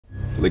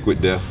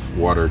Liquid Death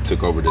water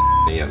took over the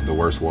as the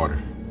worst water.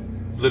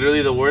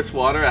 Literally the worst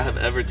water I have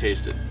ever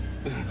tasted.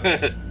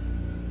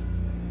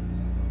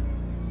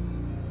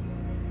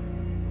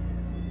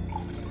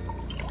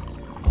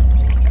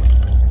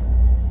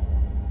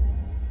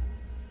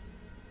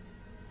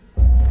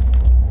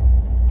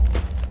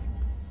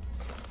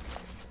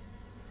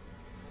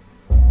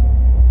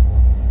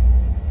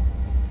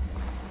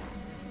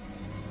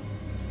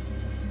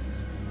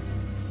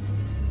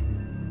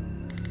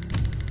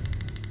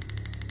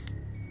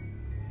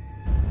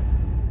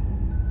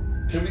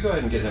 Can we go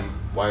ahead and get him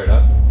wired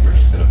up? We're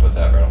just gonna put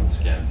that right on the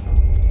skin.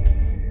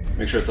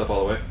 Make sure it's up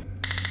all the way.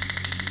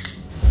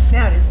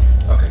 Now it is.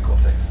 Okay, cool,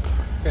 thanks.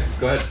 Okay,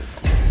 go ahead.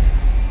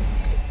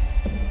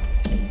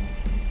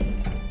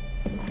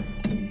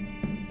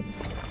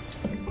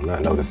 I'm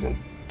not noticing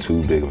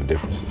too big of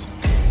differences.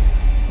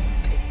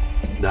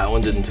 That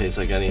one didn't taste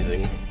like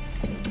anything.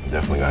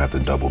 Definitely gonna have to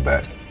double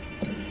back.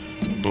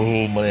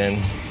 Oh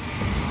man.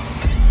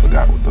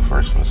 Forgot what the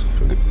first one's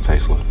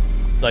taste like.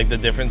 Like the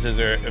differences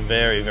are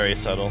very, very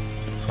subtle.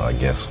 So I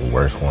guess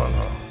worst one,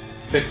 huh?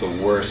 Pick the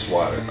worst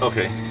water.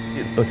 Okay.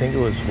 I think it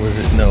was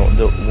it? No,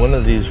 one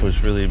of these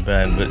was really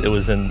bad, but it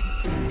was in...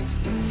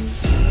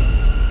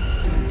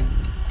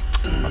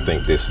 I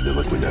think this is the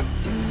Liquid Death.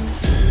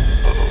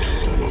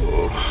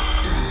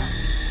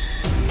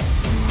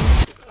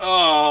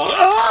 Oh.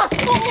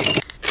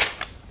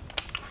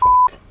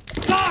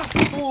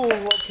 Oh,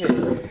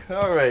 okay.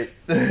 All right.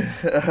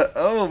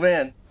 Oh,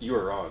 man. You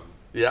were wrong.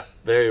 Yeah,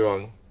 very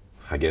wrong.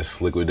 I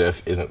guess Liquid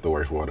Death isn't the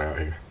worst water out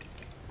here.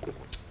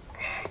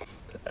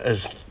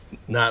 It's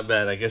not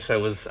bad. I guess I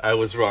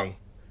was wrong.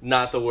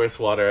 Not the worst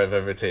water I've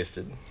ever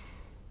tasted.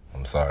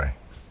 I'm sorry.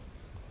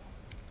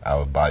 I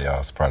would buy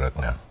y'all's product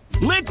now.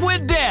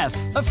 Liquid Death,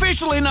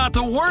 officially not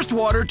the worst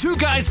water two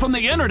guys from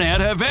the internet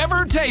have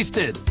ever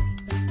tasted.